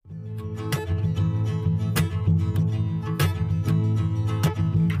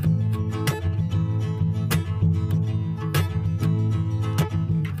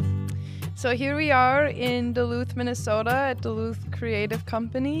So here we are in Duluth, Minnesota at Duluth Creative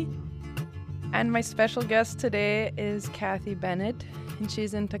Company. And my special guest today is Kathy Bennett, and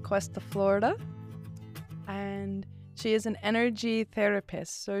she's in Tequesta, Florida. And she is an energy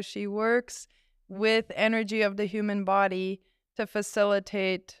therapist. So she works with energy of the human body to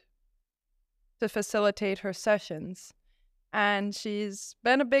facilitate her sessions. And she's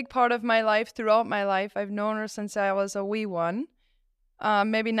been a big part of my life throughout my life. I've known her since I was a wee one.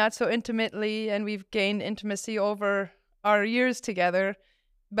 Maybe not so intimately, and we've gained intimacy over our years together.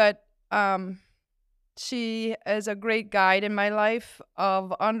 But she is a great guide in my life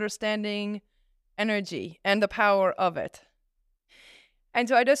of understanding energy and the power of it. And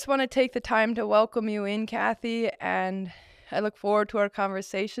so I just want to take the time to welcome you in, Kathy, and I look forward to our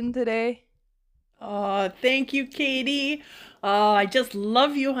conversation today. Oh, thank you, Katie. Oh, I just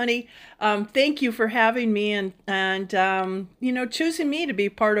love you, honey. Thank you for having me and choosing me to be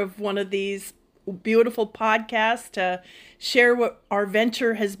part of one of these beautiful podcasts to share what our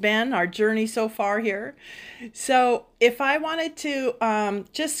venture has been, our journey so far here. So if I wanted to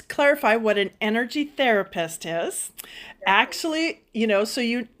just clarify what an energy therapist is, actually,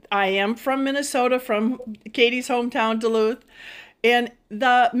 I am from Minnesota, from Katie's hometown, Duluth. And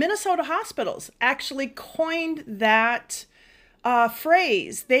the Minnesota hospitals actually coined that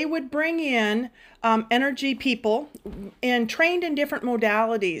phrase. They would bring in energy people and trained in different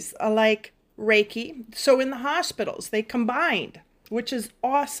modalities like Reiki. So in the hospitals, they combined, which is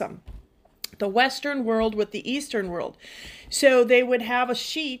awesome, the Western world with the Eastern world. So they would have a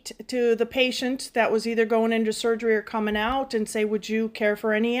sheet to the patient that was either going into surgery or coming out and say, would you care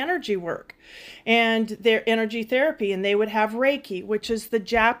for any energy work? And their energy therapy. And they would have Reiki, which is the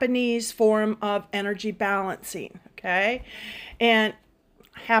Japanese form of energy balancing. Okay. And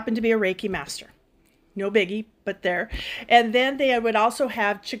I happen to be a Reiki master. No biggie, but there. And then they would also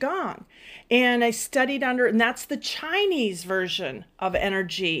have Qigong. And I studied under, and that's the Chinese version of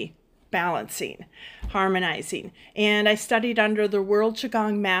energy balancing, harmonizing. And I studied under the world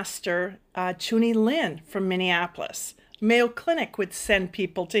Qigong master, Chuni Lin from Minneapolis. Mayo Clinic would send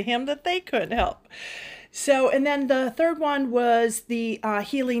people to him that they couldn't help. So, and then the third one was the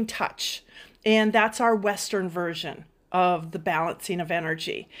healing touch. And that's our Western version of the balancing of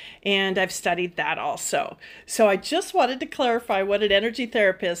energy. And I've studied that also. So I just wanted to clarify what an energy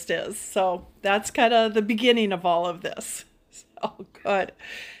therapist is. So that's kind of the beginning of all of this. So good.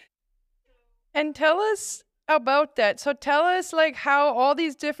 And tell us about that. So tell us like how all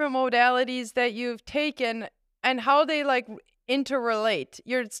these different modalities that you've taken and how they like interrelate.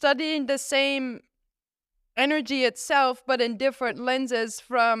 You're studying the same energy itself, but in different lenses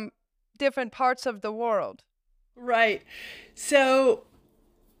from different parts of the world. Right. So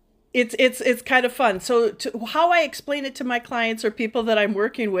it's kind of fun. So how I explain it to my clients or people that I'm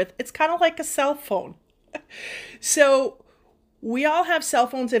working with, it's kind of like a cell phone. So we all have cell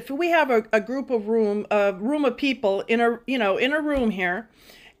phones. If we have a room of people in a room here,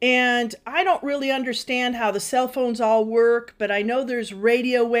 and I don't really understand how the cell phones all work, but I know there's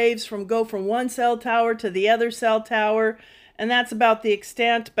radio waves go from one cell tower to the other cell tower, and that's about the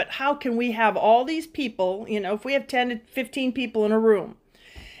extent. But how can we have all these people, if we have 10 to 15 people in a room,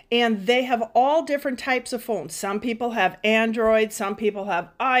 and they have all different types of phones. Some people have Android, some people have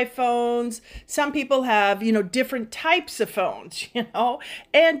iPhones, some people have, different types of phones,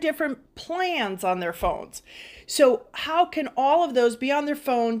 and different plans on their phones. So how can all of those be on their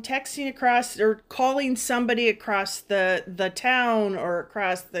phone, texting across or calling somebody across the town or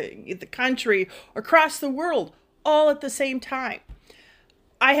across the country or across the world all at the same time?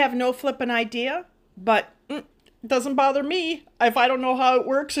 I have no flippin' idea, but doesn't bother me. If I don't know how it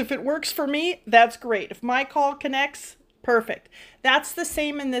works, if it works for me, that's great. If my call connects, perfect. That's the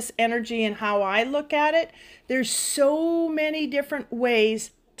same in this energy and how I look at it. There's so many different ways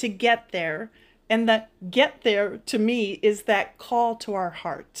to get there. And the get there to me is that call to our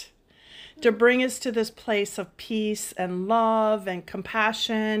heart to bring us to this place of peace and love and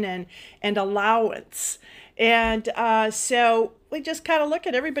compassion and allowance. And so we just kind of look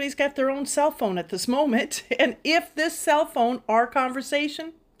at everybody's got their own cell phone at this moment. And if this cell phone, our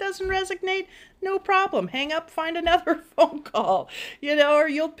conversation, doesn't resonate, no problem. Hang up, find another phone call, or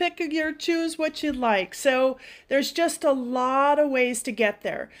you'll choose what you like. So there's just a lot of ways to get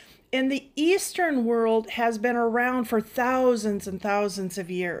there. And the Eastern world has been around for thousands and thousands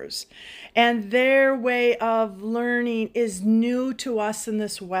of years. And their way of learning is new to us in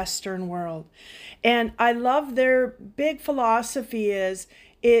this Western world. And I love their big philosophy is,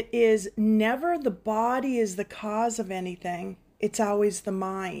 it is never the body is the cause of anything. It's always the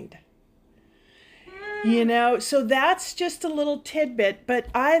mind. So that's just a little tidbit, but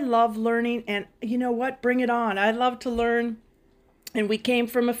I love learning, and you know what? Bring it on. I love to learn. And we came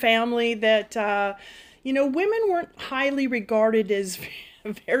from a family that, women weren't highly regarded as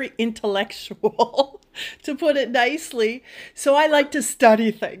very intellectual, to put it nicely. So I like to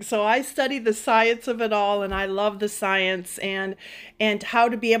study things. So I study the science of it all, and I love the science and how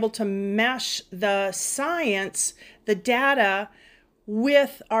to be able to mesh the science, the data,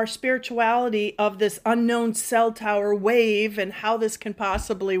 with our spirituality of this unknown cell tower wave and how this can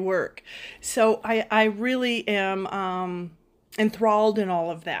possibly work. So I really am enthralled in all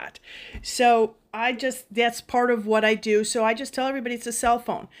of that. So that's part of what I do. So I just tell everybody it's a cell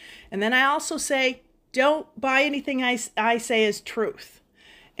phone. And then I also say, don't buy anything I say as truth.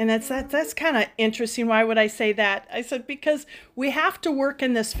 And that's kind of interesting. Why would I say that? I said, because we have to work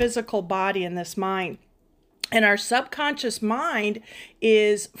in this physical body and this mind. And our subconscious mind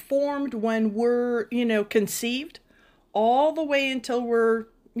is formed when we're, conceived all the way until we're,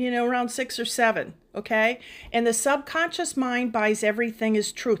 around 6 or 7. Okay. And the subconscious mind buys everything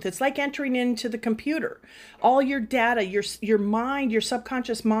as truth. It's like entering into the computer. All your data, your mind, your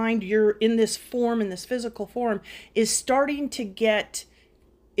subconscious mind, you're in this form, in this physical form, is starting to get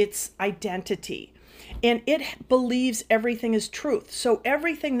its identity. And it believes everything is truth. So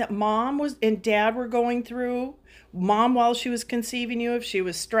everything that mom and dad were going through, mom while she was conceiving you, if she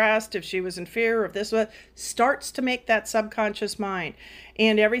was stressed, if she was in fear, if this was, starts to make that subconscious mind.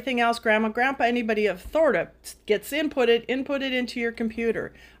 And everything else, grandma, grandpa, anybody of authority gets inputted into your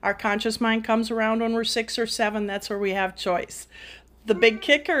computer. Our conscious mind comes around when we're 6 or 7. That's where we have choice. The big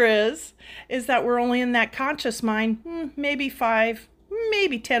kicker is that we're only in that conscious mind, maybe 5,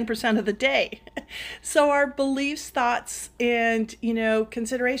 maybe 10% of the day. So our beliefs, thoughts, and,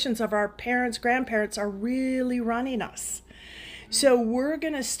 considerations of our parents, grandparents are really running us. So we're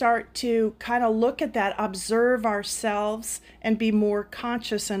going to start to kind of look at that, observe ourselves, and be more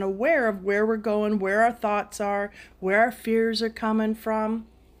conscious and aware of where we're going, where our thoughts are, where our fears are coming from.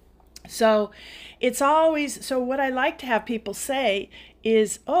 So what I like to have people say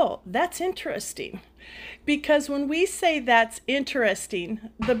is, oh, that's interesting. Because when we say that's interesting,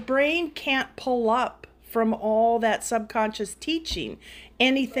 the brain can't pull up from all that subconscious teaching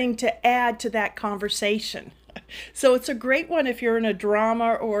anything to add to that conversation. So it's a great one if you're in a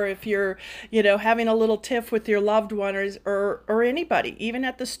drama, or if you're, having a little tiff with your loved one, or anybody, even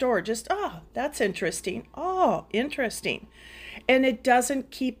at the store. Just, oh, that's interesting. Oh, interesting. And it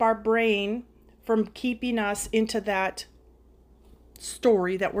doesn't keep our brain from keeping us into that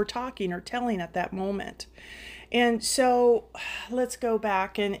story that we're talking or telling at that moment. And so let's go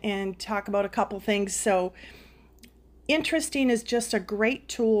back and talk about a couple things. So interesting is just a great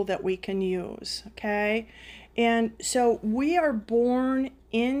tool that we can use, okay? And so we are born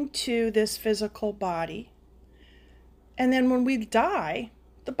into this physical body, and then when we die,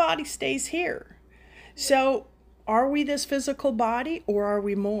 the body stays here. So are we this physical body, or are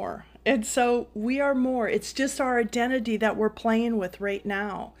we more? And so we are more. It's just our identity that we're playing with right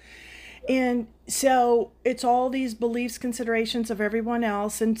now. And so it's all these beliefs, considerations of everyone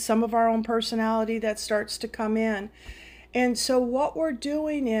else, and some of our own personality that starts to come in. And so what we're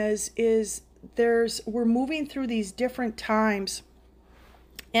doing is we're moving through these different times.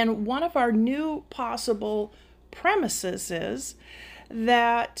 And one of our new possible premises is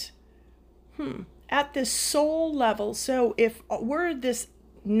that, at this soul level, so if we're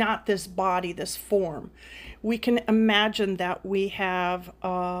not this body, this form, we can imagine that we have,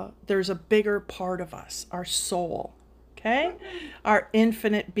 there's a bigger part of us, our soul, okay? Our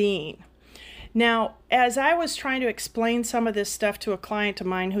infinite being. Now, as I was trying to explain some of this stuff to a client of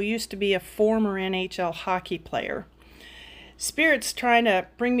mine who used to be a former NHL hockey player, Spirit's trying to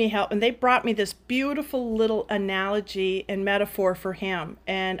bring me help, and they brought me this beautiful little analogy and metaphor for him,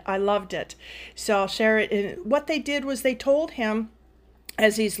 and I loved it. So I'll share it. And what they did was they told him,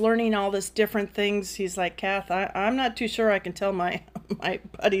 as he's learning all this different things, he's like, Kath, I'm not too sure I can tell my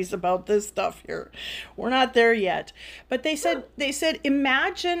buddies about this stuff here. We're not there yet. But they said,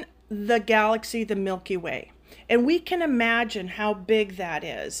 imagine the galaxy, the Milky Way. And we can imagine how big that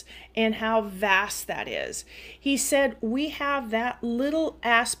is and how vast that is. He said, we have that little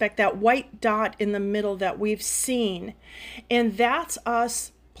aspect, that white dot in the middle that we've seen. And that's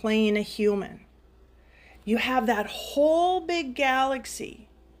us playing a human. You have that whole big galaxy,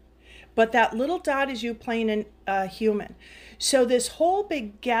 but that little dot is you playing a human. So this whole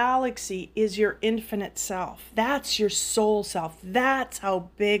big galaxy is your infinite self. That's your soul self. That's how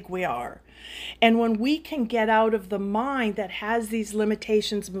big we are. And when we can get out of the mind that has these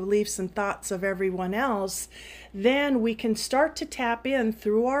limitations, beliefs, and thoughts of everyone else, then we can start to tap in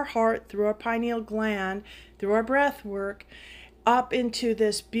through our heart, through our pineal gland, through our breath work, up into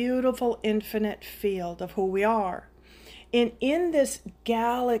this beautiful infinite field of who we are. And in this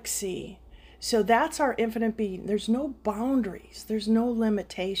galaxy, so that's our infinite being. There's no boundaries. There's no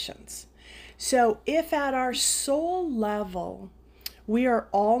limitations. So if at our soul level, we are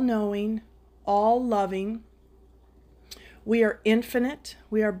all knowing, all loving, we are infinite,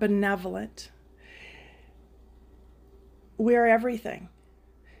 we are benevolent, we are everything.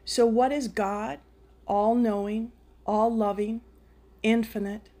 So what is God? All knowing, all loving,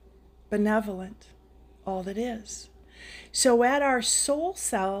 infinite, benevolent, all that is. So at our soul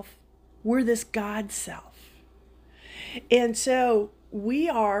self, we're this God self. And so we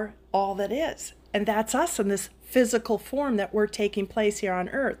are all that is. And that's us in this physical form that we're taking place here on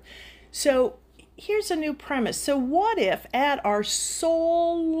earth. So here's a new premise. So what if at our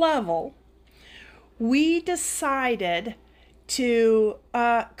soul level, we decided to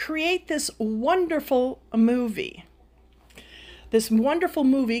create this wonderful movie? This wonderful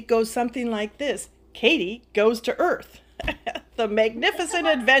movie goes something like this. Katie goes to Earth. The magnificent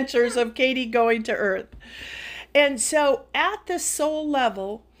adventures of Katie going to Earth. And so at the soul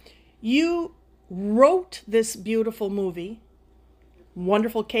level, you wrote this beautiful movie,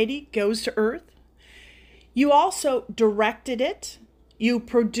 Wonderful Katie Goes to Earth. You also directed it. You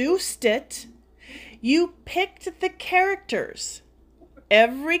produced it. You picked the characters,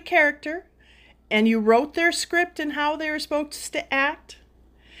 every character, and you wrote their script and how they were supposed to act.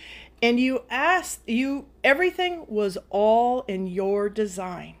 And everything was all in your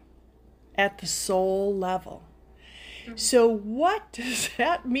design at the soul level. So what does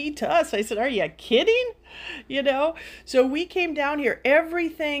that mean to us? I said, are you kidding? So we came down here.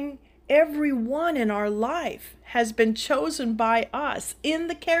 Everyone in our life has been chosen by us in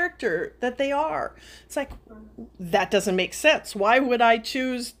the character that they are. It's like, that doesn't make sense. Why would I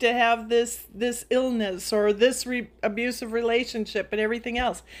choose to have this illness or this abusive relationship and everything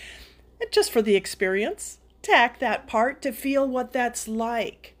else? Just for the experience, to act that part, to feel what that's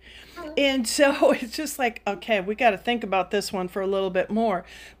like. And so it's just like, okay, we got to think about this one for a little bit more.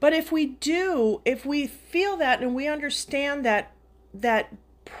 But if we feel that and we understand that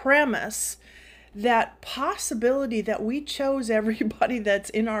premise, that possibility that we chose everybody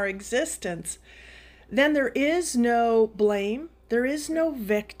that's in our existence, then there is no blame. There is no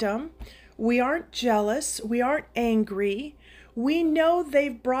victim. We aren't jealous. We aren't angry. We know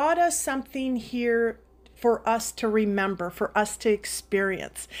they've brought us something here for us to remember, for us to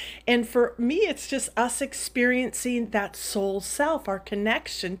experience. And for me, it's just us experiencing that soul self, our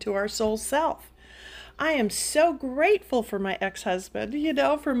connection to our soul self. I am so grateful for my ex-husband,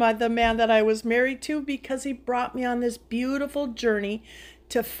 for the man that I was married to, because he brought me on this beautiful journey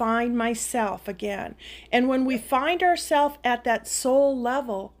to find myself again. And when we find ourselves at that soul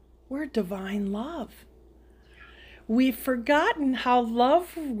level, we're divine love. We've forgotten how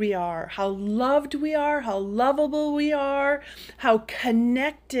loved we are, how loved we are, how lovable we are, how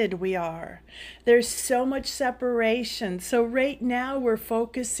connected we are. There's so much separation. So right now we're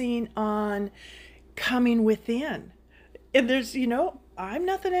focusing on coming within. And there's, I'm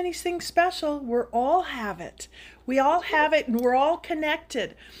nothing anything special. We all have it. We all have it, and we're all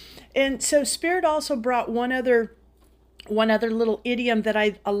connected. And so Spirit also brought one other little idiom that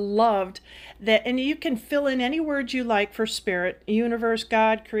I loved, and you can fill in any word you like for spirit, universe,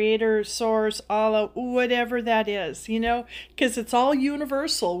 God, creator, source, Allah, whatever that is, because it's all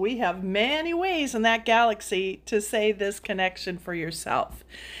universal. We have many ways in that galaxy to say this connection for yourself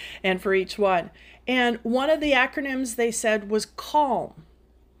and for each one. And one of the acronyms they said was CALM.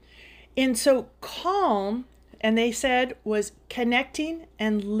 And so CALM, and they said, was connecting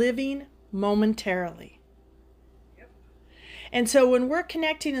and living momentarily. And so when we're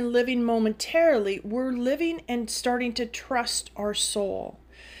connecting and living momentarily, we're living and starting to trust our soul,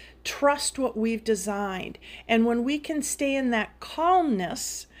 trust what we've designed. And when we can stay in that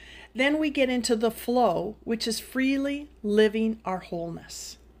calmness, then we get into the flow, which is freely living our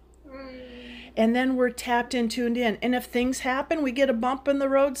wholeness. And then we're tapped and tuned in. And if things happen, we get a bump in the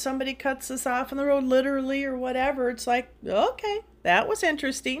road, somebody cuts us off in the road, literally or whatever, it's like, okay, that was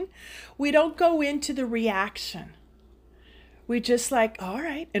interesting. We don't go into the reaction. We just like, all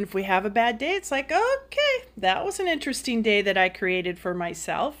right. And if we have a bad day, it's like, okay, that was an interesting day that I created for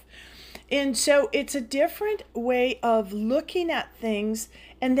myself. And so it's a different way of looking at things.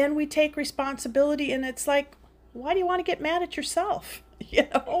 And then we take responsibility, and it's like, why do you want to get mad at yourself?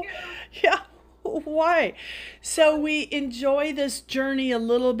 Yeah. Why? So we enjoy this journey a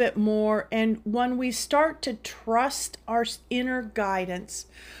little bit more, and when we start to trust our inner guidance,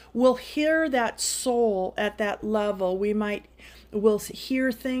 we'll hear that soul at that level. We'll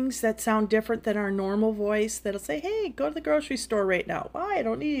hear things that sound different than our normal voice that'll say, hey, go to the grocery store right now. Why? I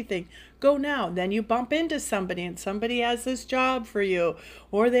don't need anything. Go now. Then you bump into somebody and somebody has this job for you,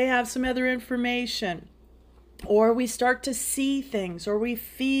 or they have some other information. Or we start to see things, or we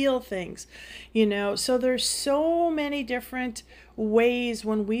feel things, So there's so many different ways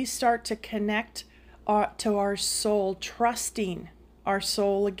when we start to connect to our soul, trusting our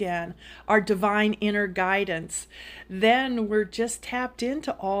soul again, our divine inner guidance. Then we're just tapped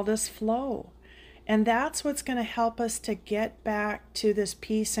into all this flow. And that's what's going to help us to get back to this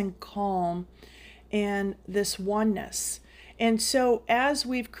peace and calm and this oneness. And so as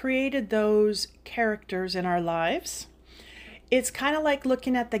we've created those characters in our lives, it's kind of like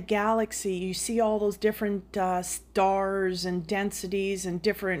looking at the galaxy. You see all those different stars and densities and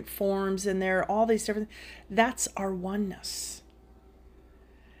different forms in there, all these different, that's our oneness.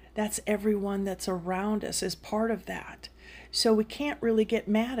 That's everyone that's around us is part of that. So we can't really get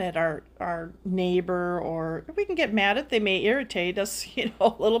mad at our neighbor, or we can get mad at, they may irritate us, a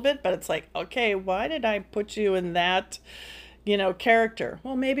little bit, but it's like, okay, why did I put you in that character?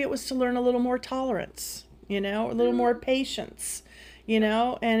 Well, maybe it was to learn a little more tolerance, a little more patience,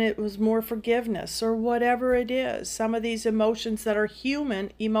 and it was more forgiveness or whatever it is. Some of these emotions that are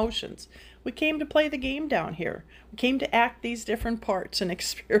human emotions. We came to play the game down here. We came to act these different parts and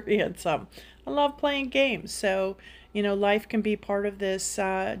experience them. I love playing games. So, life can be part of this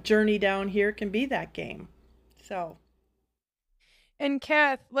journey down here, can be that game. So. And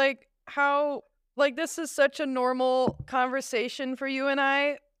Kath, this is such a normal conversation for you and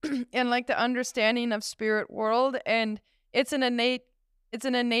I, and the understanding of spirit world, and it's an innate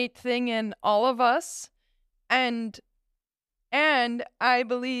thing in all of us, and I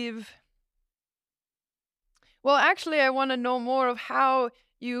believe. Well, actually, I want to know more of how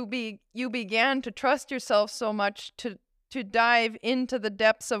you began to trust yourself so much to dive into the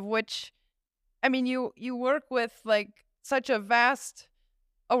depths of which, you work with such a vast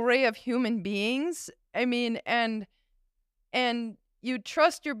array of human beings. And you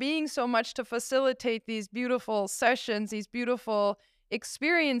trust your being so much to facilitate these beautiful sessions, these beautiful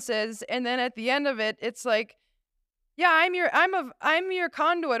experiences, and then at the end of it, it's like, yeah, I'm your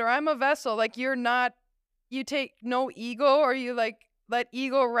conduit, or I'm a vessel. You take no ego, or you let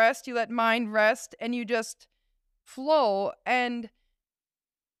ego rest, you let mind rest, and you just flow. And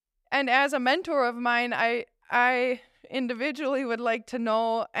as a mentor of mine, I individually would like to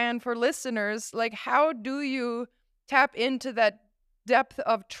know, and for listeners, how do you tap into that depth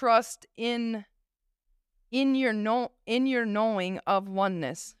of trust in your knowing of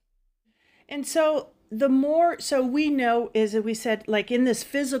oneness? And so we know is that we said, in this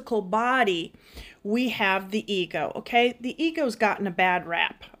physical body, we have the ego, okay? The ego's gotten a bad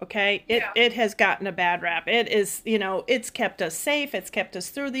rap, okay? It has gotten a bad rap. It is, it's kept us safe. It's kept us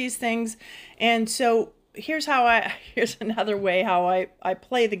through these things. And so here's another way how I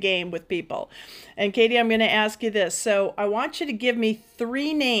play the game with people. And Katie, I'm going to ask you this. So I want you to give me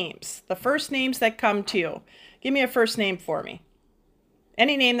 3 names, the first names that come to you. Give me a first name for me.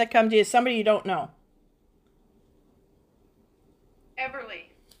 Any name that comes to you, somebody you don't know. Everly.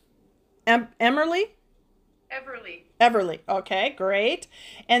 Emerly? Everly. Everly. Okay, great.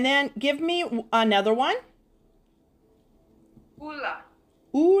 And then give me another one. Ula.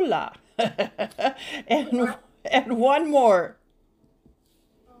 Ula. and one more.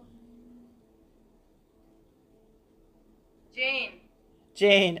 Jane.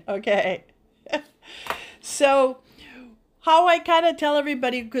 Jane. Okay. So how I kind of tell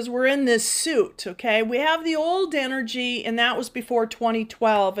everybody, because we're in this suit, okay? We have the old energy, and that was before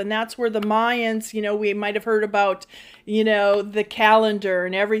 2012, and that's where the Mayans, we might have heard about, the calendar,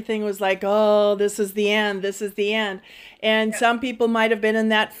 and everything was like, oh, this is the end, this is the end. And some people might have been in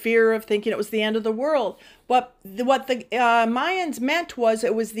that fear of thinking it was the end of the world. But what the Mayans meant was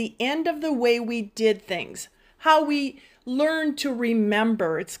it was the end of the way we did things, how we learned to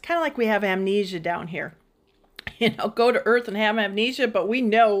remember. It's kind of like we have amnesia down here. Go to Earth and have amnesia, but we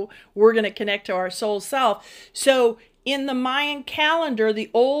know we're going to connect to our soul self. So in the Mayan calendar,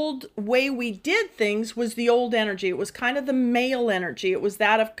 the old way we did things was the old energy. It was kind of the male energy. It was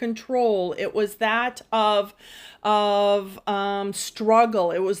that of control. It was that of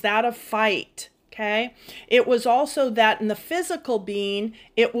struggle. It was that of fight. Okay. It was also that in the physical being,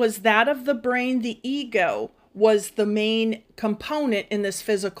 it was that of the brain. The ego was the main component in this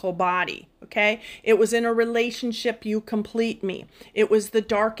physical body. okay? It was in a relationship, you complete me. It was the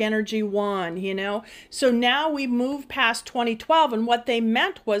dark energy one, So now we move past 2012, and what they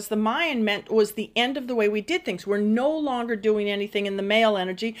meant was, the Mayan meant was the end of the way we did things. We're no longer doing anything in the male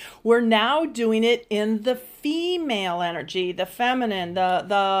energy. We're now doing it in the female energy, the feminine,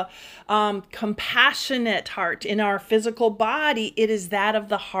 the compassionate heart. In our physical body, it is that of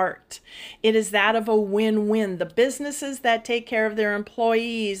the heart. It is that of a win-win. The businesses that take care of their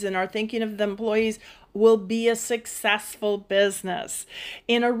employees and are thinking of the employees will be a successful business.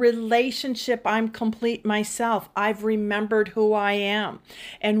 In a relationship, I'm complete myself. I've remembered who I am.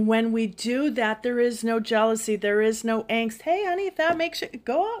 And when we do that, there is no jealousy. There is no angst. Hey, honey, if that makes you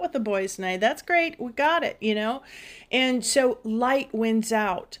go out with the boys tonight, that's great. We got it, And so light wins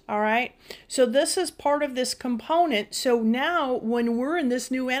out. All right. So this is part of this component. So now when we're in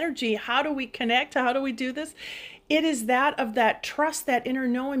this new energy, how do we connect? How do we do this? It is that of that trust, that inner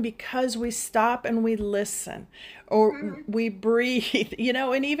knowing, because we stop and we listen, or we breathe,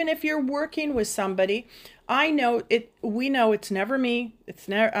 and even if you're working with somebody, we know it's never me.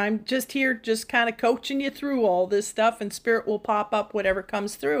 I'm just here, just kind of coaching you through all this stuff, and spirit will pop up, whatever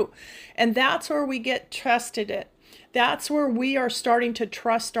comes through. And that's where we get trusted it. That's where we are starting to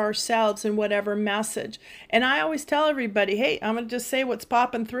trust ourselves in whatever message. And I always tell everybody, hey, I'm going to just say what's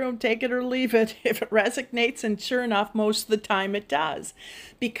popping through and take it or leave it if it resonates. And sure enough, most of the time it does.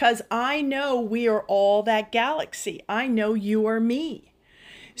 Because I know we are all that galaxy. I know you are me.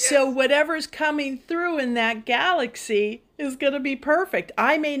 Yes. So whatever's coming through in that galaxy is going to be perfect.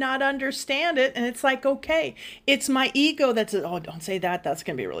 I may not understand it. And it's like, okay, it's my ego that says, oh, don't say that. That's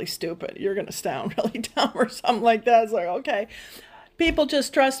going to be really stupid. You're going to sound really dumb or something like that. It's like, okay, people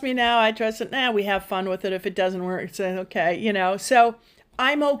just trust me now. I trust it. We have fun with it. If it doesn't work, it's okay, So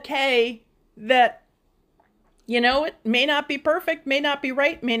I'm okay that, it may not be perfect, may not be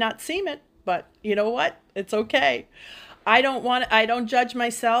right, may not seem it, but you know what? It's okay. I don't judge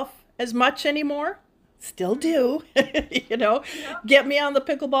myself as much anymore. Still do, Get me on the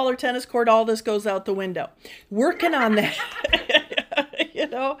pickleball or tennis court, all this goes out the window. Working on that,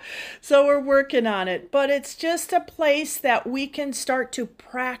 so we're working on it. But it's just a place that we can start to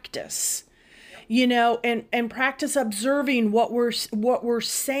practice, and practice observing what we're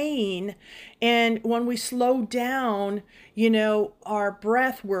saying. And when we slow down, our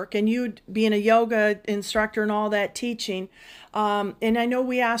breath work, and you being a yoga instructor and all that teaching, and I know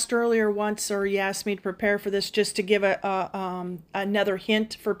we asked earlier once, or you asked me to prepare for this, just to give another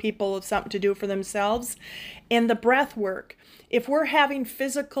hint for people of something to do for themselves. And the breath work, if we're having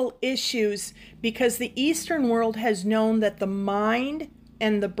physical issues, because the Eastern world has known that the mind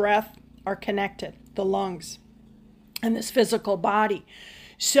and the breath are connected, the lungs and this physical body.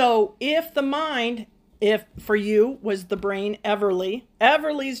 So if the mind, if for you was the brain,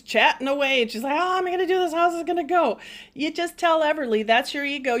 Everly's chatting away and she's like, oh, I'm going to do this. How's this going to go? You just tell Everly, that's your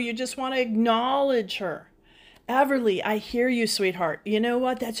ego. You just want to acknowledge her. Everly, I hear you, sweetheart. You know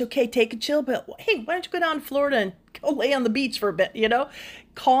what? That's okay. Take a chill pill. Hey, why don't you go down to Florida and go lay on the beach for a bit,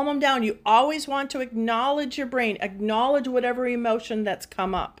 Calm them down. You always want to acknowledge your brain, acknowledge whatever emotion that's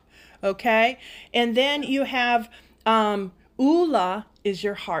come up, okay? And then you have Ula is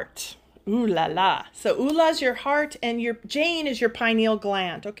your heart. Ooh la la. So Ula is your heart, and your Jane is your pineal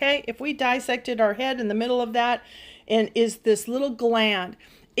gland, okay? If we dissected our head in the middle of that, and is this little gland,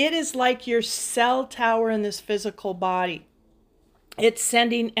 it is like your cell tower in this physical body. It's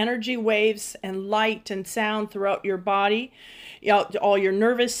sending energy waves and light and sound throughout your body, all your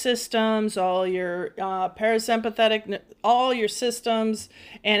nervous systems, all your parasympathetic, all your systems,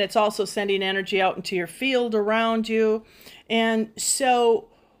 and it's also sending energy out into your field around you. And so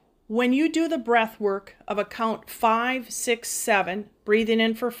when you do the breath work of a count 5, 6, 7, breathing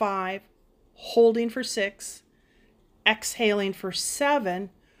in for 5, holding for 6, exhaling for 7,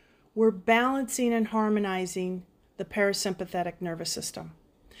 we're balancing and harmonizing the parasympathetic nervous system.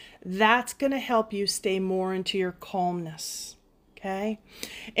 That's going to help you stay more into your calmness. Okay?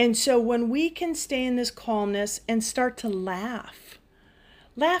 And so when we can stay in this calmness and start to laugh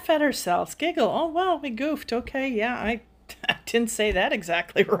at ourselves, giggle, oh, well, we goofed. Okay, yeah, I didn't say that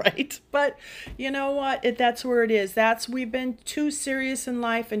exactly right. But you know what? That's where it is. We've been too serious in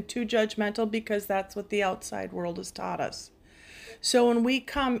life and too judgmental because that's what the outside world has taught us. So when we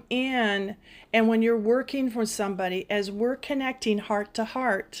come in, and when you're working for somebody, as we're connecting heart to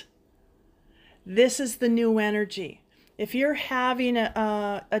heart, this is the new energy. If you're having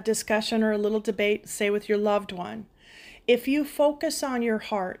a discussion or a little debate, say with your loved one, if you focus on your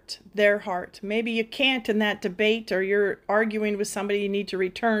heart, their heart, maybe you can't in that debate, or you're arguing with somebody you need to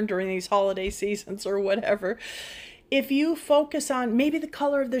return during these holiday seasons or whatever. If you focus on maybe the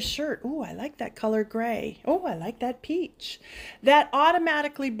color of the shirt, oh, I like that color gray. Oh, I like that peach. That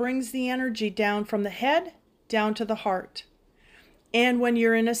automatically brings the energy down from the head down to the heart. And when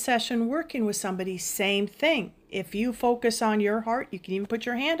you're in a session working with somebody, same thing. If you focus on your heart, you can even put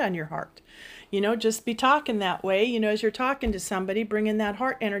your hand on your heart. Just be talking that way, as you're talking to somebody, bringing that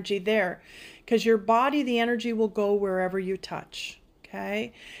heart energy there. Because your body, the energy will go wherever you touch.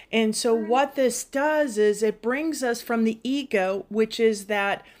 Okay? And so what this does is it brings us from the ego, which is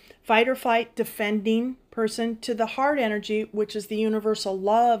that fight or flight defending person, to the heart energy, which is the universal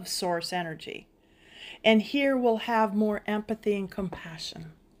love source energy. And here we'll have more empathy and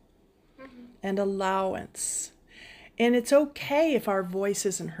compassion and allowance. And it's okay if our voice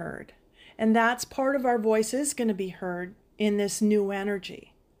isn't heard. And that's part of our voice is going to be heard in this new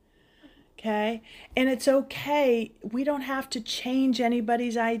energy. Okay? And it's okay. We don't have to change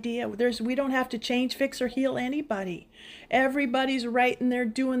anybody's idea. We don't have to change, fix, or heal anybody. Everybody's right and they're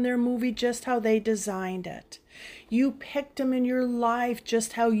doing their movie just how they designed it. You picked them in your life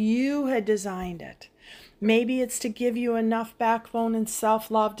just how you had designed it. Maybe it's to give you enough backbone and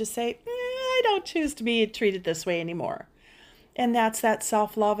self-love to say, I don't choose to be treated this way anymore. And that's that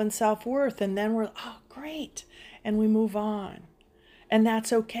self-love and self-worth. And then we're, oh, great. And we move on. And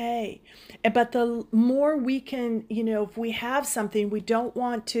that's okay. But the more we can, if we have something, we don't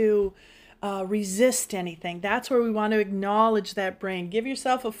want to resist anything. That's where we want to acknowledge that brain. Give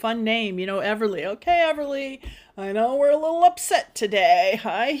yourself a fun name, Everly. Okay, Everly, I know we're a little upset today.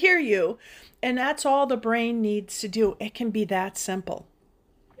 I hear you. And that's all the brain needs to do. It can be that simple.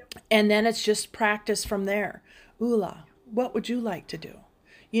 And then it's just practice from there. Ula, what would you like to do?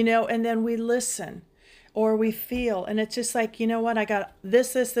 And then we listen or we feel. And it's just like, what? I got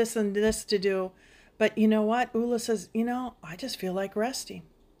this, and this to do. But you know what? Ula says, I just feel like resting.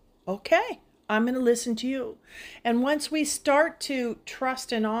 Okay, I'm going to listen to you. And once we start to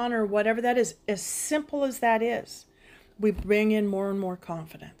trust and honor whatever that is, as simple as that is, we bring in more and more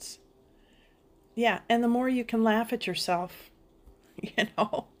confidence. Yeah, and the more you can laugh at yourself,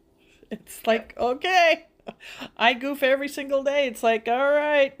 it's like, okay, I goof every single day. It's like, all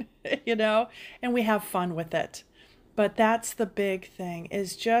right, and we have fun with it. But that's the big thing,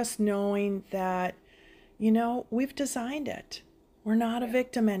 is just knowing that, we've designed it. We're not a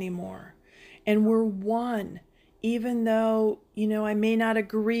victim anymore. And we're one, even though, I may not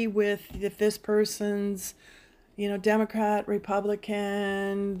agree with if this person's Democrat,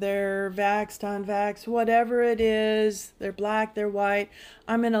 Republican, they're vaxxed, unvaxxed, whatever it is, they're black, they're white.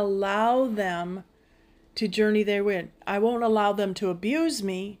 I'm going to allow them to journey their way. I won't allow them to abuse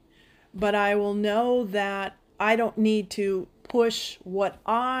me, but I will know that I don't need to push what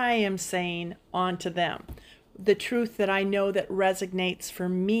I am saying onto them. The truth that I know that resonates for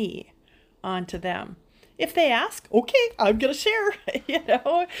me onto them. If they ask, okay, I'm going to share,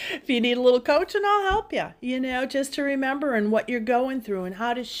 if you need a little coaching, I'll help you, just to remember and what you're going through and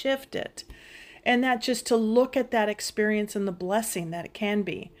how to shift it. And that just to look at that experience and the blessing that it can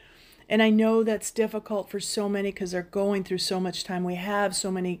be. And I know that's difficult for so many because they're going through so much time. We have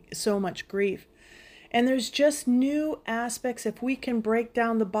so much grief. And there's just new aspects. If we can break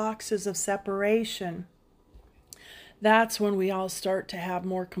down the boxes of separation, that's when we all start to have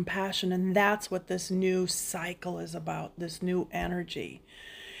more compassion. And that's what this new cycle is about, this new energy.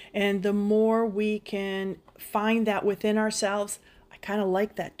 And the more we can find that within ourselves, I kind of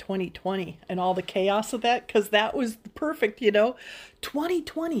like that 2020 and all the chaos of that, because that was perfect,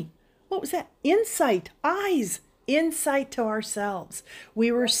 2020. What was that? Insight, eyes, insight to ourselves.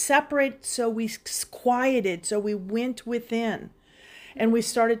 We were separated, so we quieted, so we went within. And we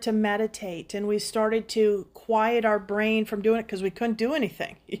started to meditate, and we started to quiet our brain from doing it because we couldn't do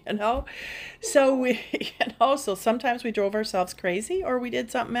anything, So so sometimes we drove ourselves crazy or we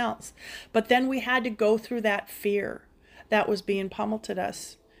did something else. But then we had to go through that fear that was being pummeled at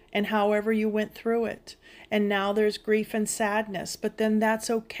us, and however you went through it. And now there's grief and sadness, but then that's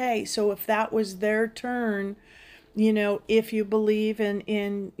okay. So if that was their turn, if you believe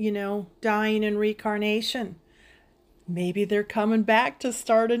in dying and reincarnation, maybe they're coming back to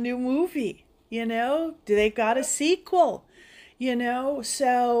start a new movie, do they got a sequel,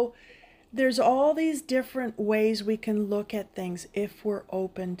 so there's all these different ways we can look at things if we're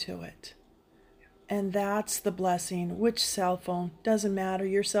open to it. And that's the blessing. Which cell phone, doesn't matter.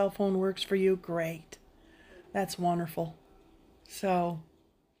 Your cell phone works for you, great. That's wonderful. So.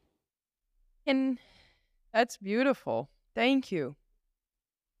 And that's beautiful. Thank you.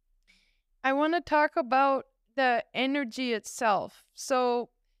 I want to talk about the energy itself. So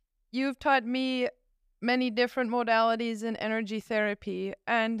you've taught me many different modalities in energy therapy,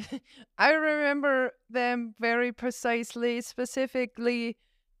 and I remember them very precisely. Specifically,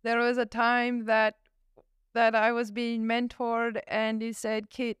 there was a time that I was being mentored, and he said,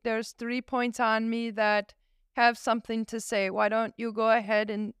 "Kate, there's 3 points on me that have something to say. Why don't you go ahead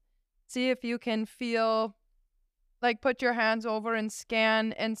and see if you can feel, like, put your hands over and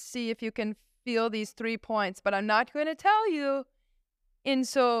scan and see if you can feel these 3 points, but I'm not going to tell you." And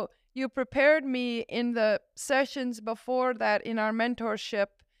so you prepared me in the sessions before that in our mentorship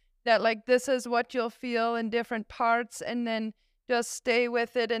that, like, this is what you'll feel in different parts, and then just stay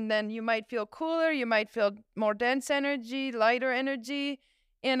with it. And then you might feel cooler, you might feel more dense energy, lighter energy.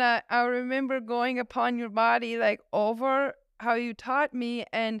 And I remember going upon your body, like, over how you taught me.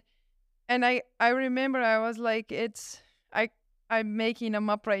 And I remember I was like, I'm making them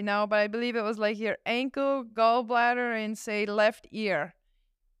up right now, but I believe it was like your ankle, gallbladder, and say left ear.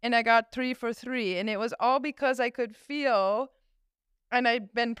 And I got 3 for 3. And it was all because I could feel, and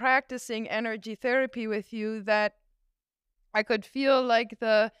I'd been practicing energy therapy with you, that I could feel like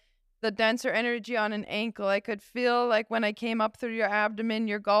the denser energy on an ankle. I could feel like when I came up through your abdomen,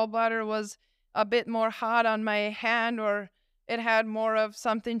 your gallbladder was a bit more hot on my hand, or it had more of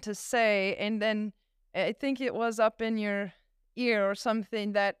something to say. And then I think it was up in your ear or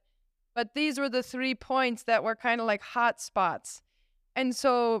something that, but these were the 3 points that were kind of like hot spots. And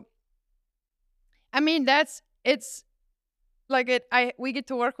so, I mean, it's like we get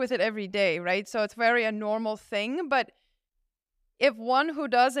to work with it every day, right? So it's very a normal thing. But if one who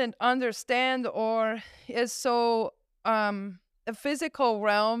doesn't understand or is so the physical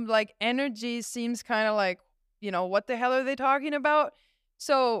realm, like, energy seems kind of like, what the hell are they talking about?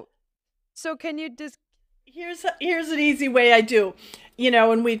 So can you just Here's an easy way I do,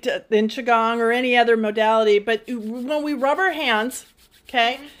 when we in Qigong or any other modality, but when we rub our hands,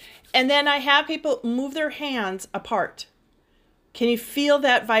 okay, and then I have people move their hands apart. Can you feel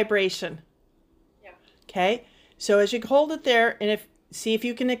that vibration? Yeah. Okay, so as you hold it there, and see if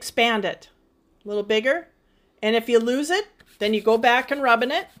you can expand it a little bigger, and if you lose it, then you go back and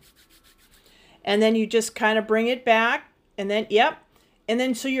rubbing it, and then you just kind of bring it back, and then and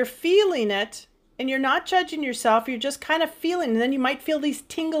then so you're feeling it. And you're not judging yourself, you're just kind of feeling, and then you might feel these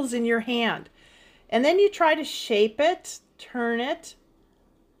tingles in your hand. And then you try to shape it, turn it,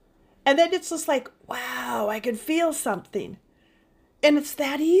 and then it's just like, wow, I can feel something. And it's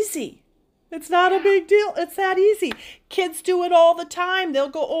that easy. It's not a big deal. It's that easy. Kids do it all the time. They'll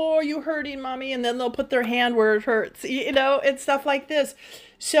go, "Oh, are you hurting, Mommy?" And then they'll put their hand where it hurts, and stuff like this.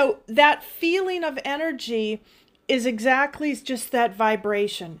 So that feeling of energy is exactly just that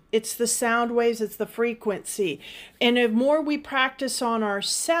vibration. It's the sound waves, it's the frequency. And the more we practice on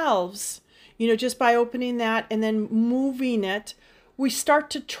ourselves, just by opening that and then moving it, we start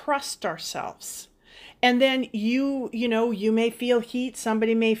to trust ourselves. And then you may feel heat,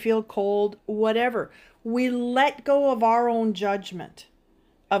 somebody may feel cold, whatever. We let go of our own judgment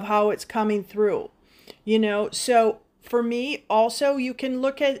of how it's coming through, so for me, also, you can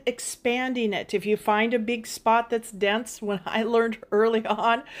look at expanding it. If you find a big spot that's dense, when I learned early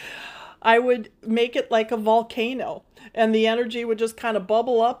on, I would make it like a volcano, and the energy would just kind of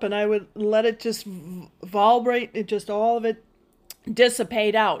bubble up, and I would let it just vibrate, and just all of it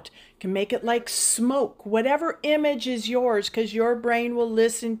dissipate out. You can make it like smoke, whatever image is yours, because your brain will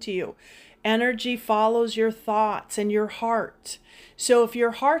listen to you. Energy follows your thoughts and your heart. So if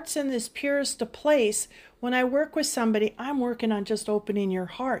your heart's in this purest of place, when I work with somebody, I'm working on just opening your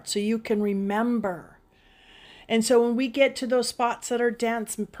heart so you can remember. And so when we get to those spots that are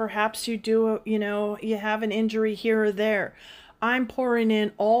dense, and perhaps you you have an injury here or there, I'm pouring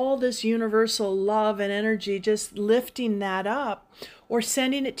in all this universal love and energy, just lifting that up or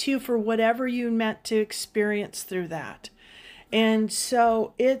sending it to you for whatever you meant to experience through that. And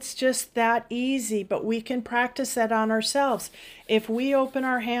so it's just that easy, but we can practice that on ourselves. If we open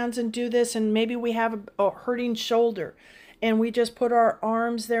our hands and do this, and maybe we have a hurting shoulder, and we just put our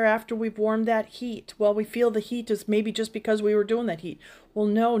arms there after we've warmed that heat. Well, we feel the heat is maybe just because we were doing that heat. Well,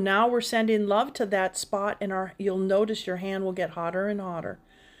 no, now we're sending love to that spot, and you'll notice your hand will get hotter and hotter.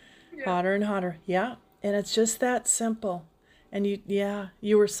 Yeah. Hotter and hotter. Yeah. And it's just that simple. And you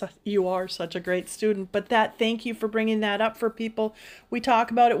are such a great student. But thank you for bringing that up for people. We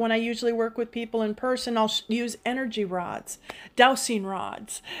talk about it when I usually work with people in person. I'll use energy rods, dowsing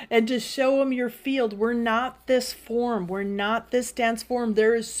rods, and just show them your field. We're not this form. We're not this dense form.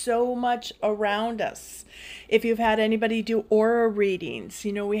 There is so much around us. If you've had anybody do aura readings,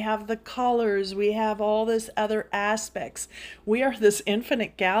 we have the colors, we have all this other aspects. We are this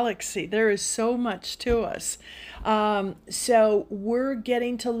infinite galaxy. There is so much to us. So we're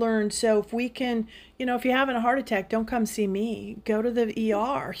getting to learn. So if we can, if you're having a heart attack, don't come see me. Go to the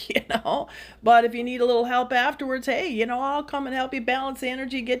ER, But if you need a little help afterwards, hey, I'll come and help you balance the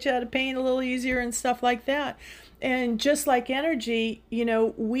energy, get you out of pain a little easier and stuff like that. And just like energy,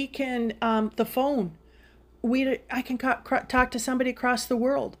 we can, the phone, I can talk to somebody across the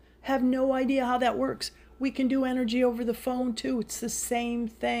world. Have no idea how that works. We can do energy over the phone too. It's the same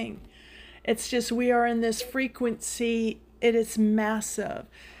thing. It's just we are in this frequency. It is massive.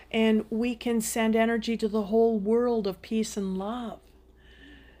 And we can send energy to the whole world of peace and love.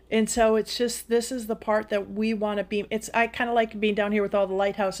 And so it's just, this is the part that we want to be. I kind of like being down here with all the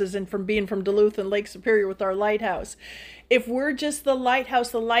lighthouses and from being from Duluth and Lake Superior with our lighthouse. If we're just the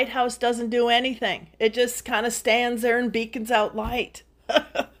lighthouse doesn't do anything. It just kind of stands there and beacons out light.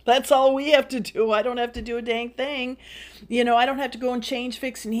 That's all we have to do. I don't have to do a dang thing. I don't have to go and change,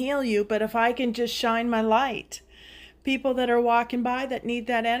 fix, and heal you. But if I can just shine my light, people that are walking by that need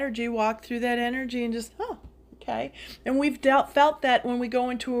that energy, walk through that energy and just, okay. And we've felt that when we go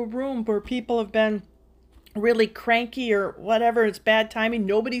into a room where people have been really cranky or whatever, it's bad timing.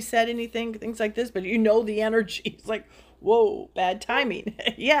 Nobody said anything, things like this, but the energy. It's like, whoa, bad timing.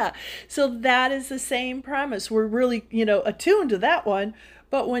 Yeah. So that is the same premise. We're really, attuned to that one.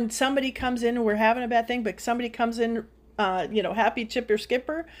 But when somebody comes in and we're having a bad thing, but somebody comes in, happy, chipper,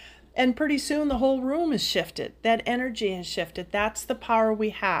 skipper, and pretty soon the whole room is shifted. That energy has shifted. That's the power we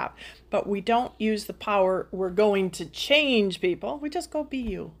have. But we don't use the power we're going to change people. We just go be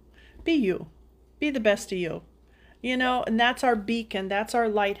you. Be you. Be the best of you. And that's our beacon. That's our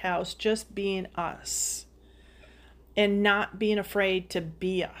lighthouse. Just being us. And not being afraid to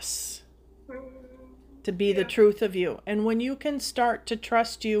be us. To be the truth of you. And when you can start to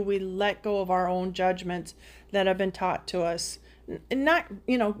trust you, we let go of our own judgments that have been taught to us. And not,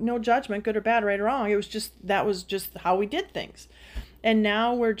 no judgment, good or bad, right or wrong. That was just how we did things. And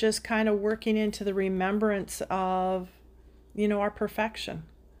now we're just kind of working into the remembrance of, our perfection.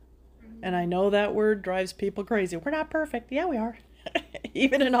 And I know that word drives people crazy. We're not perfect. Yeah, we are.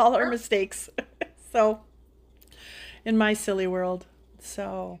 Even in all our mistakes. So, in my silly world.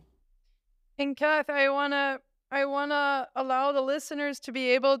 So. And Kath, I wanna allow the listeners to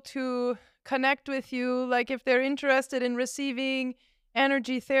be able to connect with you. Like if they're interested in receiving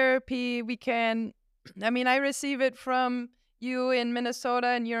energy therapy, we can. I receive it from you in Minnesota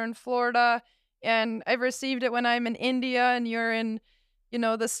and you're in Florida, and I've received it when I'm in India and you're in,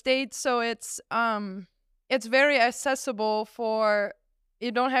 the States. So it's very accessible for.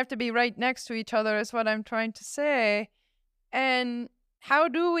 You don't have to be right next to each other, is what I'm trying to say. And how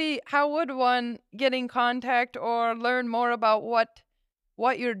would one get in contact or learn more about what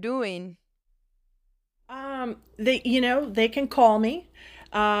you're doing? They can call me,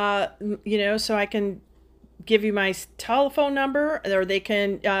 so I can give you my telephone number, or they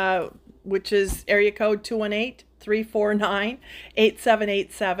can, which is area code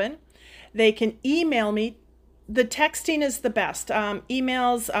 218-349-8787. They can email me. The texting is the best.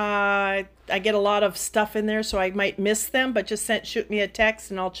 Emails, I get a lot of stuff in there, so I might miss them, but just shoot me a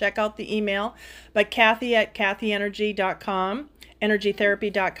text and I'll check out the email. But Kathy at kathyenergy.com,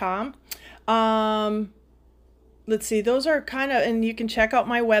 energytherapy.com. Let's see, those are kind of, and you can check out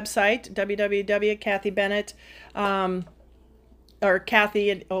my website, www.kathybennett, or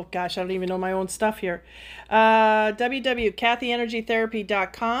Kathy, oh gosh, I don't even know my own stuff here.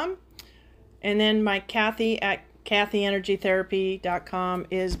 www.kathyenergytherapy.com. And then my Kathy at kathyenergytherapy.com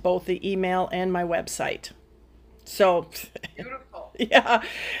is both the email and my website. So, beautiful. Yeah.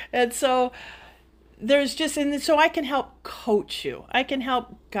 And so there's just, and so I can help coach you. I can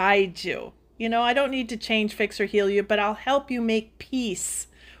help guide you. I don't need to change, fix, or heal you, but I'll help you make peace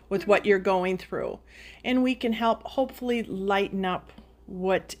with what you're going through. And we can help hopefully lighten up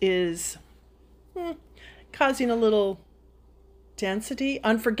what is causing a little density,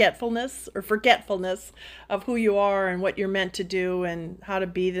 forgetfulness of who you are and what you're meant to do and how to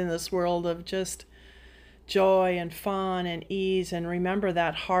be in this world of just joy and fun and ease, and remember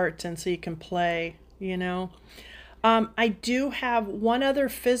that heart, and so you can play, I do have one other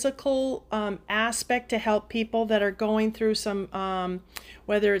physical aspect to help people that are going through some,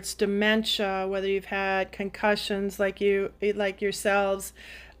 whether it's dementia, whether you've had concussions like yourselves.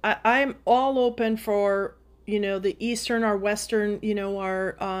 I'm all open for the Eastern or Western,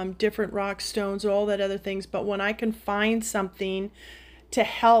 our different rock stones, all that other things. But when I can find something to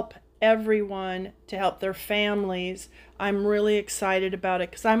help everyone, to help their families. I'm really excited about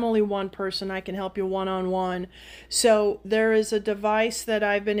it because I'm only one person. I can help you one-on-one. So there is a device that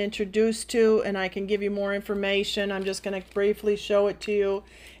I've been introduced to, and I can give you more information. I'm just going to briefly show it to you.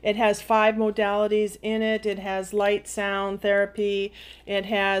 It has 5 modalities in it. It has light sound therapy. It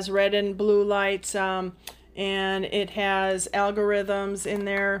has red and blue lights, and it has algorithms in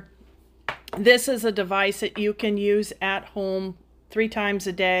there. This is a device that you can use at home 3 times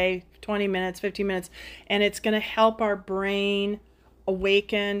a day, 20 minutes, 15 minutes, and it's going to help our brain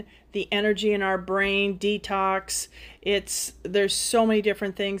awaken, the energy in our brain detox. There's so many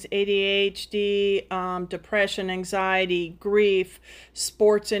different things: ADHD, depression, anxiety, grief,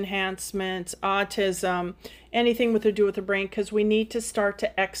 sports enhancements, autism, anything with to do with the brain, because we need to start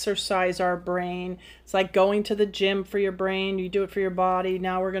to exercise our brain. It's like going to the gym for your brain. You do it for your body.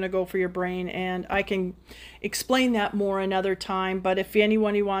 Now we're going to go for your brain, and I can explain that more another time. But if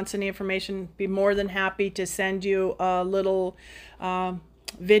anyone who wants any information, be more than happy to send you a little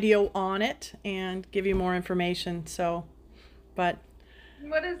video on it and give you more information. So, but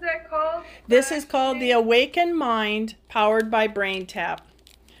What is that called? this is called the Awaken Mind, powered by Brain Tap.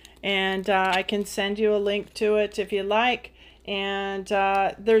 And I can send you a link to it if you like. And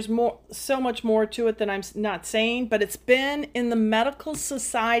there's so much more to it that I'm not saying, but it's been in the medical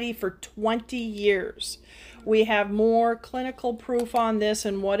society for 20 years. We have more clinical proof on this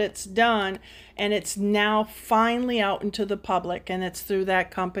and what it's done, and it's now finally out into the public, and it's through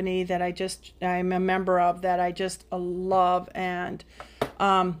that company that I'm a member of, that I just love. And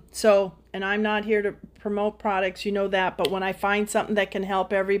and I'm not here to promote products, you know that, but when I find something that can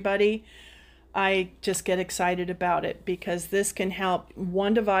help everybody, I just get excited about it, because this can help.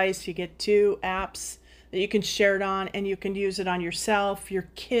 One device, you get 2 apps that you can share it on, and you can use it on yourself, your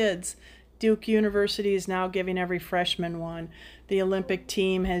kids. Duke University is now giving every freshman one. The Olympic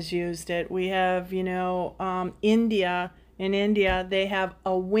team has used it. We have, India. In India, they have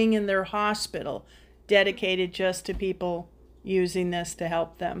a wing in their hospital dedicated just to people using this to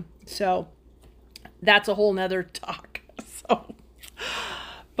help them. So that's a whole nother talk.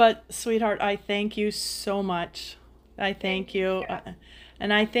 But sweetheart, I thank you so much. I thank you.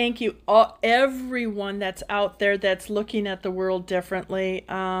 And I thank you, everyone that's out there that's looking at the world differently.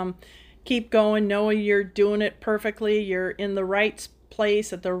 Keep going, knowing you're doing it perfectly. You're in the right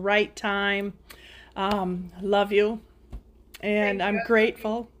place at the right time. Love you. And I'm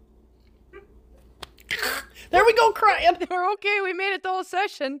grateful. There we go, crying. We're okay. We made it the whole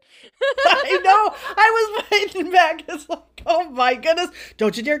session. I know. I was waiting back. It's like, oh my goodness.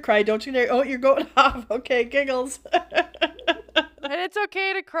 Don't you dare cry. Don't you dare. Oh, you're going off. Okay, giggles. And it's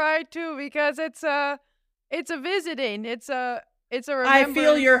okay to cry too, because it's a visiting. It's a remembrance. I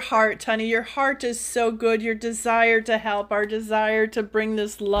feel your heart, honey. Your heart is so good. Your desire to help, our desire to bring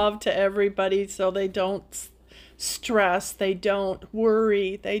this love to everybody so they don't stress, they don't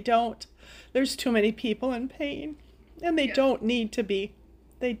worry, there's too many people in pain, and they don't need to be.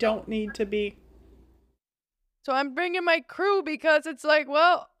 They don't need to be. So I'm bringing my crew, because it's like,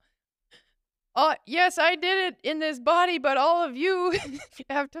 well, yes, I did it in this body, but all of you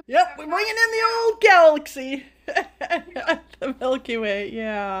have to. Yep, we're bringing in the old galaxy. The Milky Way,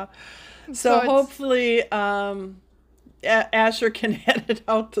 yeah. So hopefully Asher can edit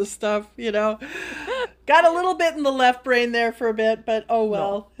out the stuff, Got a little bit in the left brain there for a bit, but oh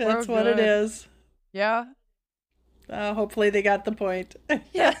well. No, that's what it is. Yeah. Hopefully they got the point.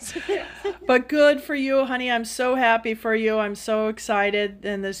 Yes. But good for you, honey. I'm so happy for you. I'm so excited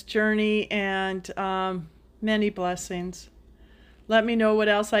in this journey, and many blessings. Let me know what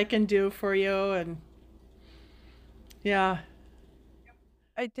else I can do for you, and yeah.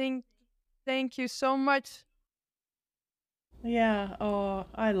 Thank you so much. Yeah. Oh,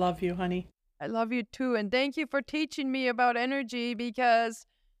 I love you, honey. I love you too. And thank you for teaching me about energy, because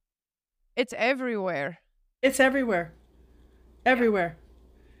it's everywhere. It's everywhere. Everywhere.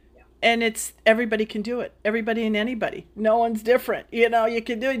 Yeah. And everybody can do it. Everybody and anybody. No one's different. You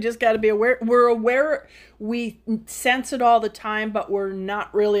can do it. You just got to be aware. We're aware. We sense it all the time, but we're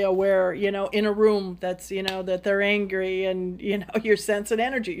not really aware, in a room that's, that they're angry, and, you're sensing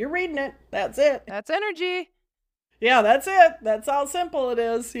energy. You're reading it. That's it. That's energy. Yeah, that's it. That's how simple it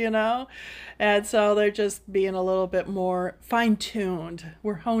is, And so they're just being a little bit more fine-tuned.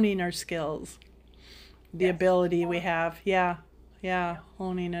 We're honing our skills. The ability we have. Yeah,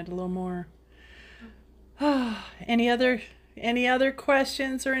 honing it a little more. Any other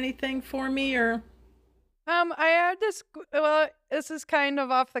questions or anything for me, or? I had this, well, this is kind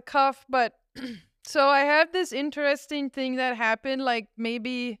of off the cuff, but so I have this interesting thing that happened, like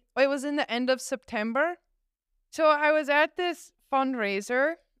maybe it was in the end of September. So I was at this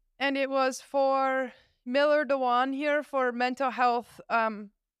fundraiser, and it was for Miller Dewan here for mental health.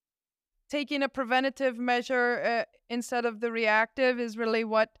 Taking a preventative measure instead of the reactive is really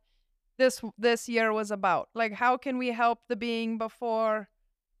what this year was about. Like, how can we help the being before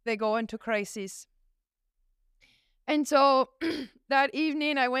they go into crises? And so that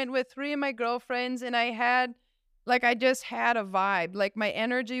evening I went with 3 of my girlfriends, and I just had a vibe. Like, my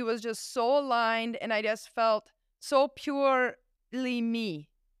energy was just so aligned, and I just felt so purely me.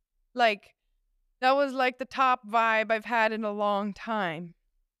 Like, that was like the top vibe I've had in a long time.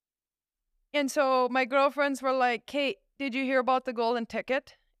 And so my girlfriends were like, Kate, did you hear about the golden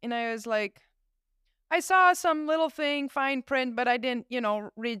ticket? And I was like, I saw some little thing, fine print, but I didn't,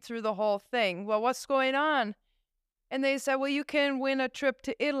 read through the whole thing. Well, what's going on? And they said, well, you can win a trip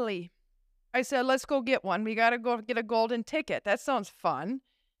to Italy. I said, let's go get one. We got to go get a golden ticket. That sounds fun.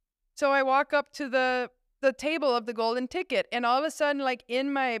 So I walk up to the table of the golden ticket, and all of a sudden,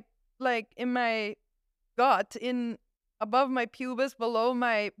 in my gut, above my pubis, below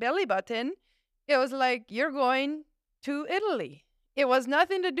my belly button, it was like, you're going to Italy. It was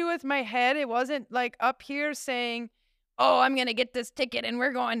nothing to do with my head. It wasn't like up here saying, oh, I'm going to get this ticket and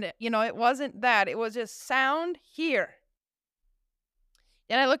we're going to, it wasn't that. It was just sound here.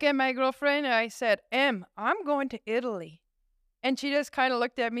 And I look at my girlfriend and I said, I'm going to Italy. And she just kind of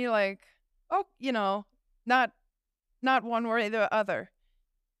looked at me like, oh, not one way or the other.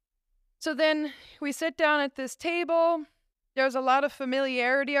 So then we sit down at this table. There's a lot of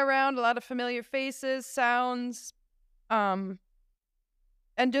familiarity around, a lot of familiar faces, sounds, and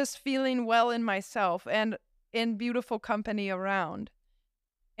just feeling well in myself and in beautiful company around.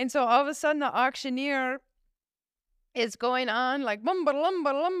 And so all of a sudden the auctioneer is going on like bum ba lum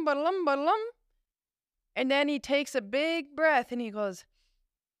ba lum ba lum ba lum. And then he takes a big breath and he goes,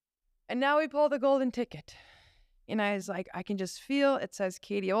 and now we pull the golden ticket. And I was like, I can just feel it says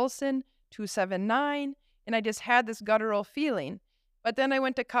Katie Olson, 279. And I just had this guttural feeling. But then I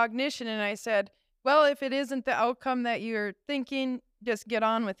went to cognition and I said, well, if it isn't the outcome that you're thinking, just get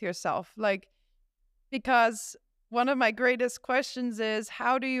on with yourself. Because one of my greatest questions is,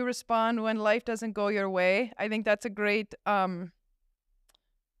 how do you respond when life doesn't go your way? I think that's a great thing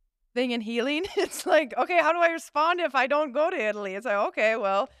in healing. It's like, okay, how do I respond if I don't go to Italy? It's like, okay,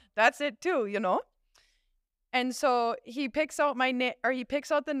 well, that's it too, And so he picks out he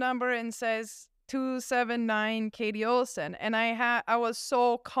picks out the number and says 279 Katie Olson. And I was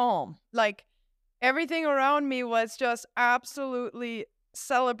so calm. Like, everything around me was just absolutely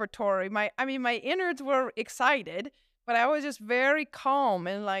celebratory. My innards were excited, but I was just very calm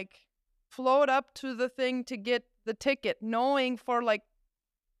and flowed up to the thing to get the ticket, knowing for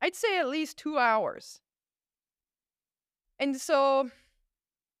I'd say at least 2 hours. And so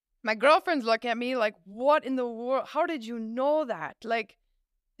my girlfriends look at me like, what in the world? How did you know that?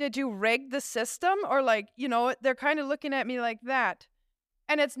 Did you rig the system? Or they're kind of looking at me like that.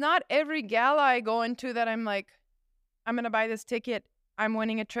 And it's not every gala I go into that I'm like, I'm going to buy this ticket. I'm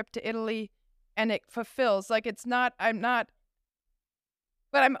winning a trip to Italy, and it fulfills. But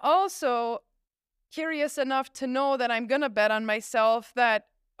I'm also curious enough to know that I'm going to bet on myself that,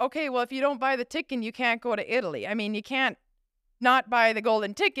 okay, well, if you don't buy the ticket, you can't go to Italy. I mean, you can't not buy the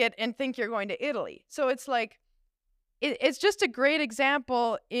golden ticket and think you're going to Italy. So it's it's just a great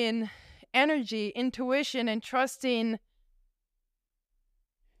example in energy, intuition, and trusting.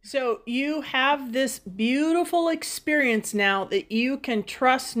 So you have this beautiful experience now that you can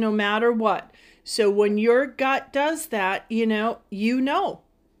trust no matter what. So when your gut does that, I'm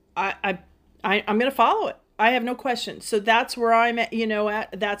going to follow it. I have no question. So that's where I'm at,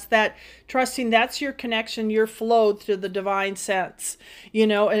 that's that trusting, that's your connection, your flow to the divine sense,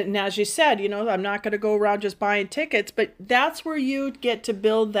 and as you said, I'm not going to go around just buying tickets, but that's where you get to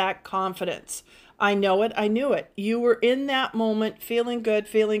build that confidence. I know it. I knew it. You were in that moment, feeling good,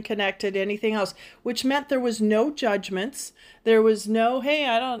 feeling connected, anything else, which meant there was no judgments. There was no, hey,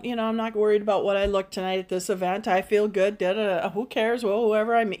 I'm not worried about what I look tonight at this event. I feel good. Who cares? Well,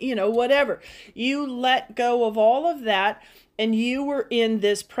 whoever I meet, whatever. You let go of all of that. And you were in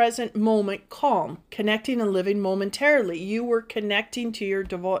this present moment, calm, connecting and living momentarily. You were connecting to your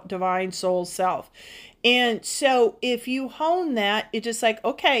divine soul self. And so if you hone that, it's just like,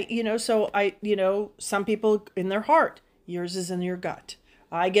 okay, some people in their heart, yours is in your gut.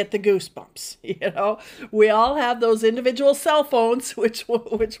 I get the goosebumps, we all have those individual cell phones, which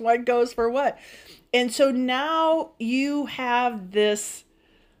one goes for what. And so now you have this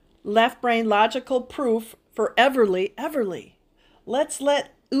left brain logical proof for Everly. Let's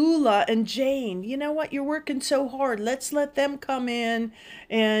let Ula and Jane, you know what? You're working so hard. Let's let them come in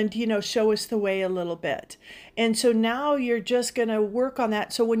and, show us the way a little bit. And so now you're just going to work on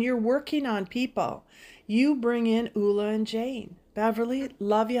that. So when you're working on people, you bring in Ula and Jane. Beverly,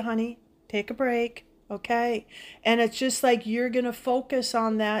 love you, honey. Take a break. Okay. And it's just like you're going to focus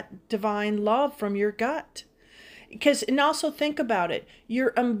on that divine love from your gut. And also think about it,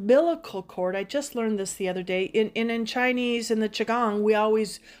 your umbilical cord, I just learned this the other day, in Chinese, in the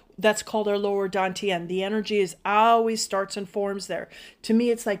Qigong, that's called our lower dantian. The energy always starts and forms there. To me,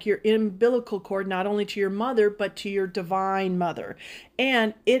 it's like your umbilical cord, not only to your mother, but to your divine mother.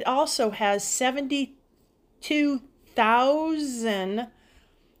 And it also has 72,000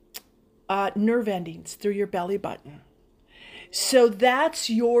 nerve endings through your belly button. So that's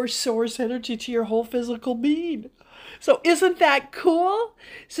your source energy to your whole physical being. So isn't that cool?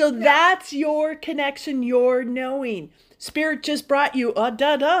 So that's your connection, your knowing. Spirit just brought you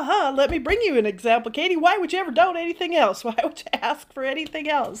Let me bring you an example. Katie, why would you ever doubt anything else? Why would you ask for anything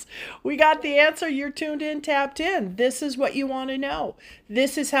else? We got the answer. You're tuned in, tapped in. This is what you want to know.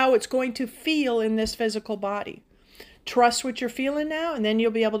 This is how it's going to feel in this physical body. Trust what you're feeling now, and then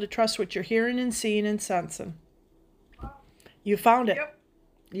you'll be able to trust what you're hearing and seeing and sensing. You found it. Yep.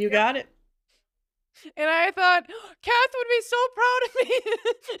 You got it. And I thought, Kath would be so proud of me.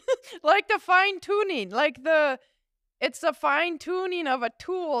 Like the fine tuning, it's the fine tuning of a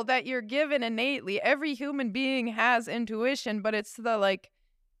tool that you're given innately. Every human being has intuition, but it's the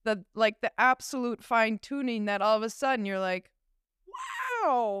absolute fine tuning that all of a sudden you're like,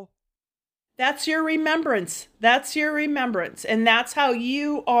 wow. That's your remembrance. That's your remembrance. And that's how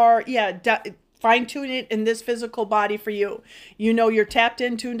you are, fine tune it in this physical body for you. You're tapped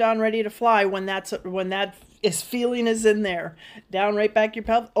in, tuned on, ready to fly when that feeling is in there. Down right back your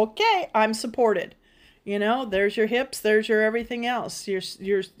pelvis. Okay, I'm supported. There's your hips, there's your everything else. Your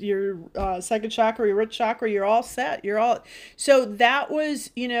second chakra, your root chakra, you're all set. So that was,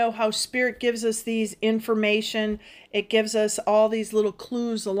 how Spirit gives us these information. It gives us all these little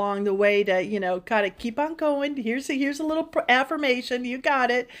clues along the way to, kind of keep on going. Here's a little affirmation. You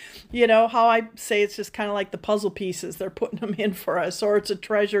got it. How I say it's just kind of like the puzzle pieces. They're putting them in for us, or it's a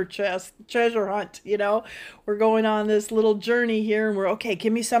treasure hunt. We're going on this little journey here and we're okay.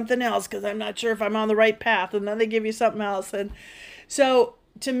 Give me something else because I'm not sure if I'm on the right path. And then they give you something else. And so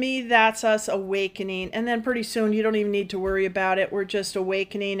to me, that's us awakening. And then pretty soon you don't even need to worry about it. We're just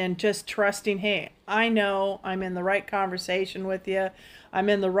awakening and just trusting, hey, I know I'm in the right conversation with you. I'm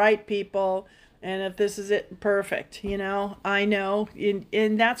in the right people. And if this is it, perfect. I know.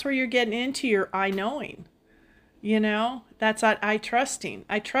 And that's where you're getting into your I knowing. That's I trusting.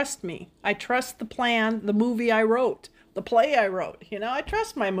 I trust me. I trust the plan, the movie I wrote, the play I wrote. I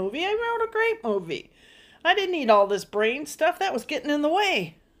trust my movie. I wrote a great movie. I didn't need all this brain stuff. That was getting in the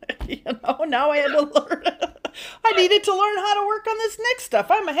way. Now I had to learn. I needed to learn how to work on this next stuff.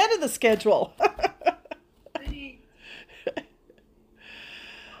 I'm ahead of the schedule.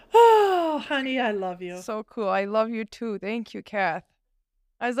 Oh, honey, I love you. So cool. I love you too. Thank you, Kath.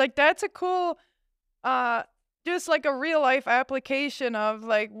 I was like, that's a cool, just like a real life application of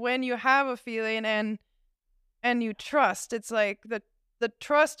like when you have a feeling and you trust. It's like the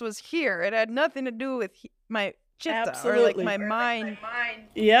trust was here. It had nothing to do with my chitta or like my mind.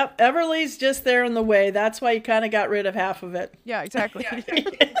 Yep. Everly's just there in the way. That's why you kind of got rid of half of it. Yeah, exactly.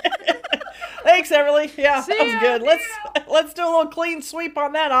 Thanks, Everly. Yeah, that was good. Let's do a little clean sweep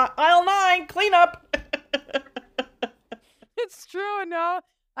on that. Aisle 9, clean up. It's true. Now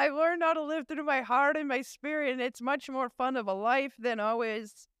I've learned how to live through my heart and my spirit, and it's much more fun of a life than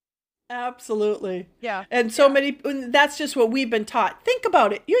always. Absolutely. Yeah. And so many, that's just what we've been taught. Think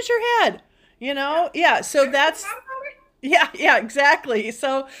about it. Use your head, Yeah. So that's, yeah, exactly.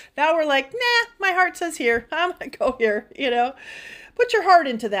 So now we're like, nah, my heart says here. I'm going to go here, Put your heart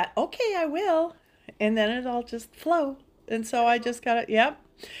into that. Okay, I will. And then it'll just flow. And so I just got it. Yep.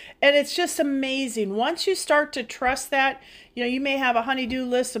 And it's just amazing. Once you start to trust that, you may have a honey-do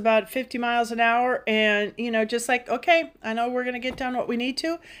list about 50 miles an hour and, just like, okay, I know we're going to get done what we need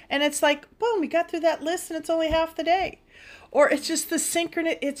to. And it's like, boom, we got through that list and it's only half the day. Or it's just the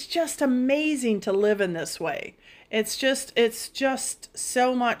synchronous. It's just amazing to live in this way. It's just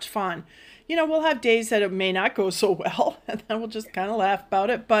so much fun. We'll have days that it may not go so well, and then we'll just kind of laugh about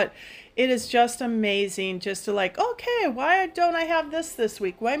it. But it is just amazing just to like, okay, why don't I have this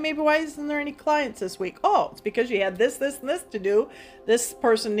week? Why isn't there any clients this week? Oh, it's because you had this, and this to do. This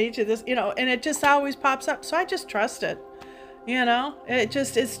person needs you, this, and it just always pops up. So I just trust it.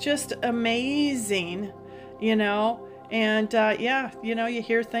 It's just amazing, and you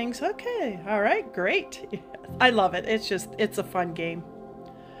hear things. Okay, all right, great. I love it. It's a fun game.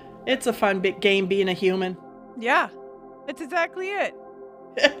 It's a fun big game being a human. Yeah, that's exactly it.